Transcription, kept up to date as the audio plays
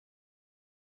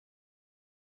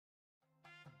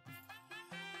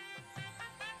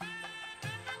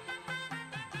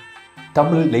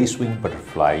Tamil lacewing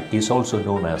butterfly is also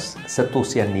known as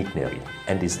Cethosia nietneri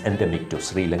and is endemic to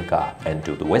Sri Lanka and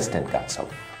to the western Ghats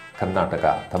of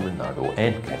Karnataka, Tamil Nadu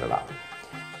and Kerala.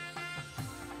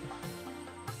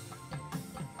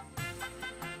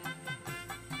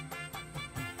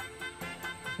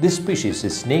 This species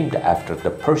is named after the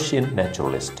Persian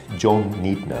naturalist John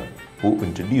Nietner, who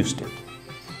introduced it.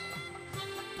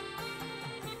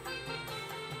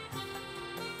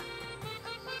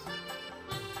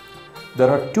 There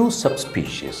are two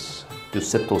subspecies to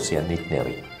Cethosia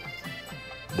nietneri,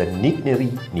 the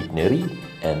nietneri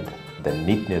and the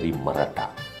Nietneri maratha.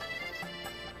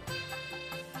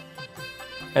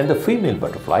 And the female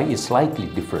butterfly is slightly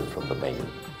different from the male.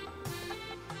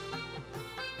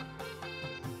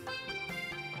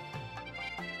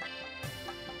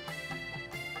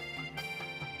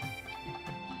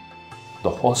 The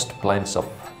host plants of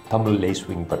Tamil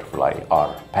lacewing butterfly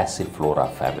are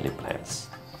Passiflora family plants.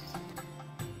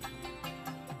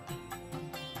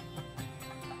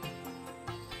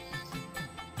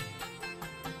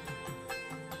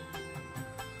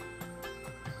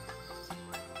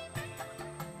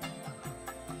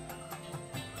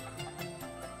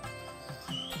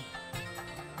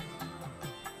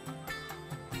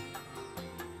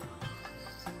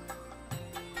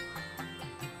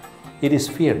 It is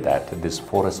feared that this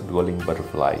forest-dwelling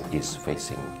butterfly is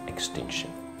facing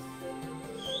extinction.